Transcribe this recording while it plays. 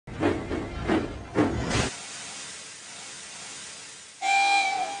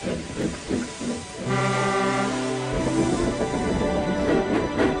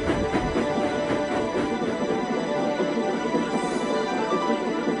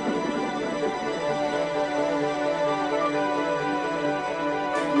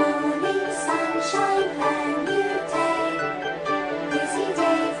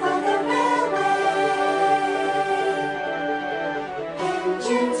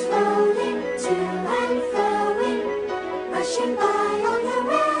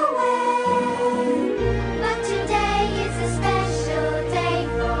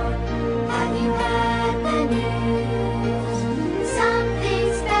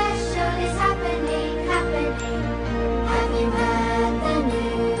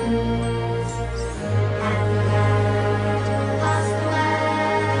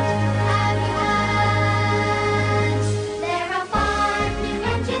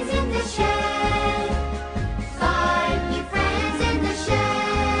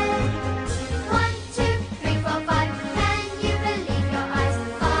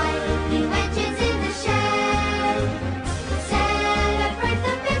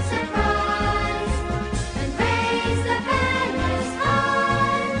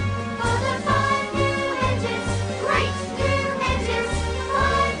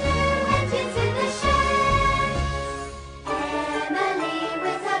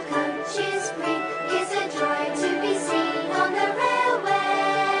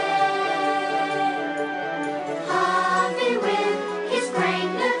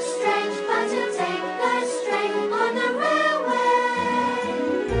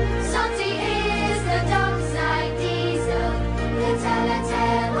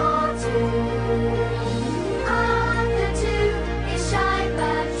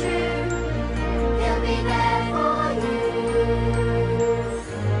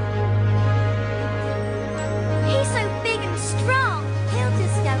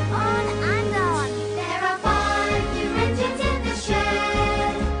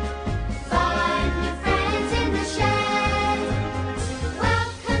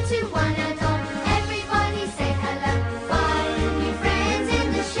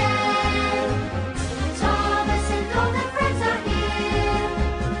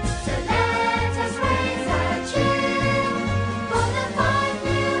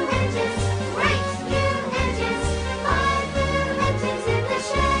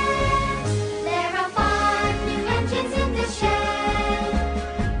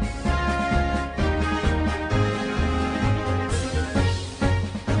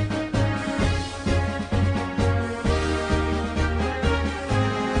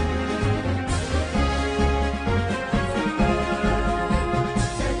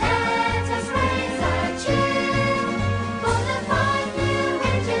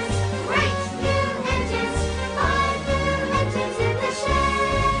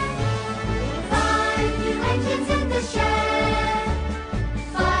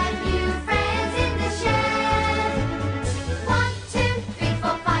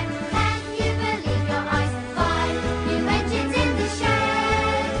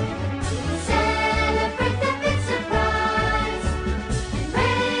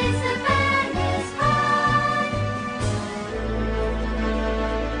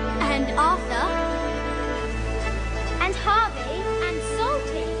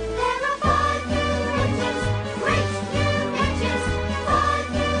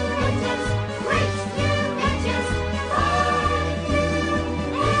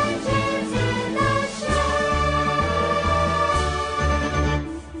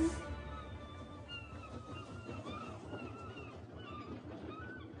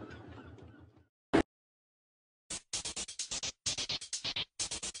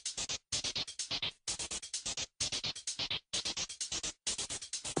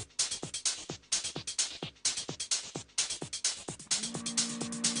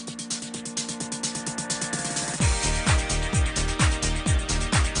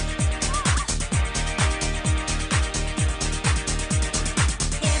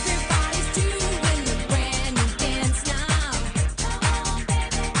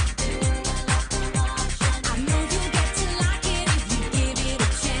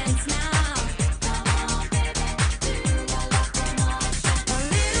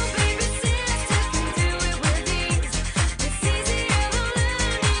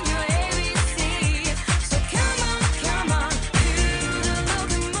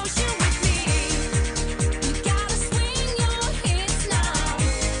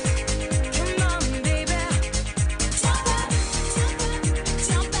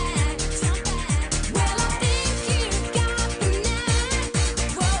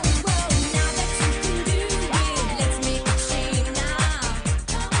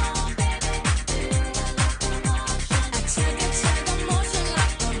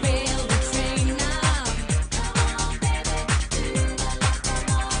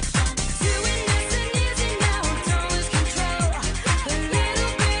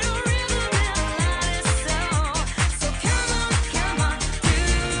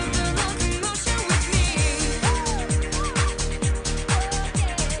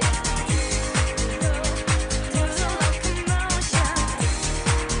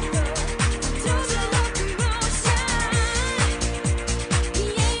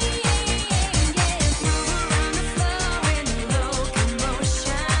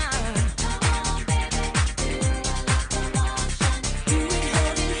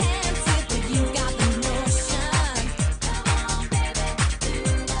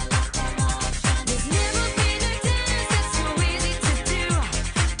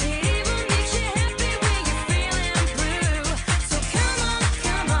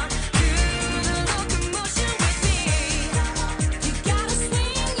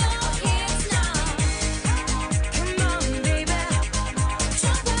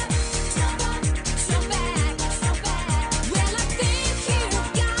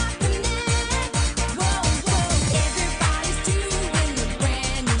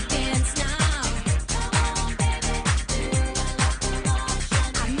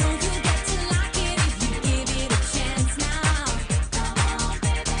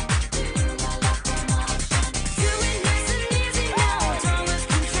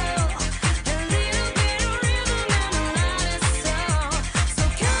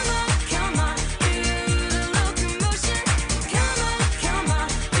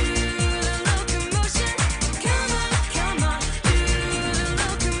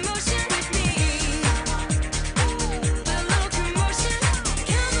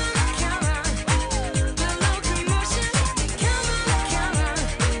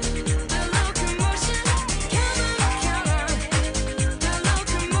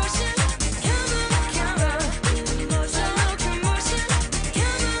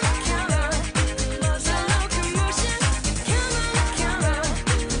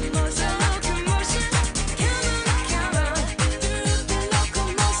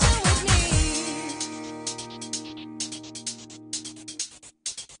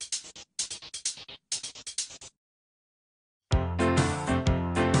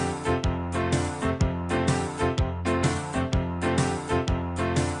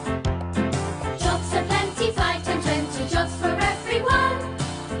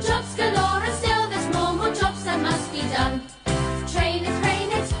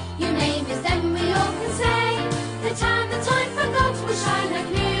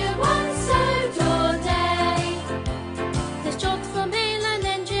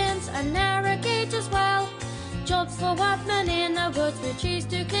for workmen in the woods we choose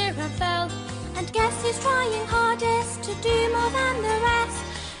to clear and fell. And guess who's trying hardest to do more than the rest?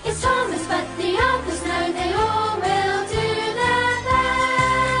 It's Thomas, but the others know they all will do their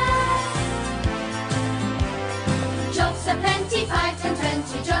best. Jobs are plenty, 5, 10,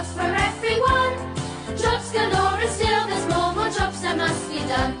 20 jobs for everyone. Jobs galore and still there's more jobs that must be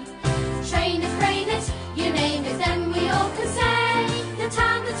done. Train it, crane it, you name it, then we all can say the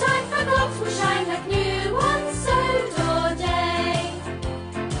time the time forgot will shine like new ones sewed all day.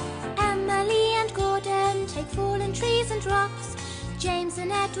 Emily and Gordon take fallen trees and rocks. James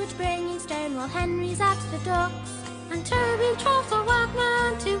and Edward bringing stone while Henry's at the docks. And Toby trolls for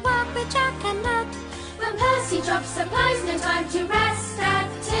workmen to work with Jack and Ned. When Percy drops supplies, no time to rest at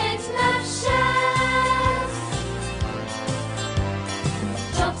Tidmouth Shed.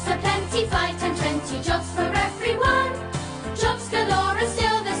 Jobs are plenty, 5, 10, 20 jobs for everyone. Jobs galore and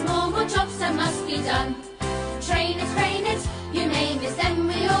still there's more jobs that must be done. Train it, crane it, you name it, then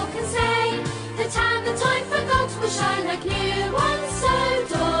we all can say the time the time forgot will shine like new ones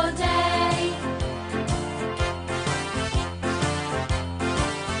sewed all day.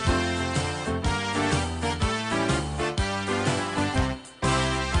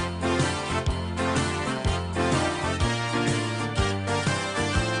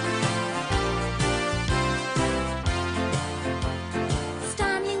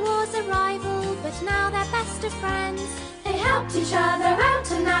 Now they're best of friends. They helped each other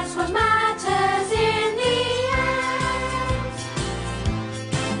out and that's what matters in the end.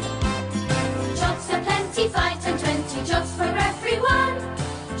 Jobs are plenty, 5, 10, 20 jobs for everyone.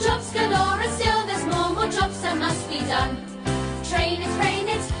 Jobs galore and still there's more jobs that must be done. Train it, crane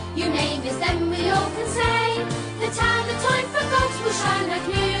it, you name it, then we all can say the time the time forgot will shine like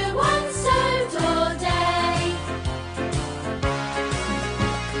new ones sewed all day.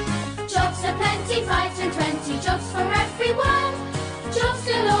 Jobs are plenty, 5, 10, 20 jobs for everyone. Jobs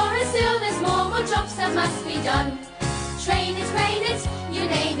galore and still there's more jobs that must be done. Train it, crane it, you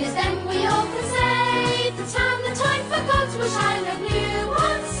name it, then we all can say the time the time forgot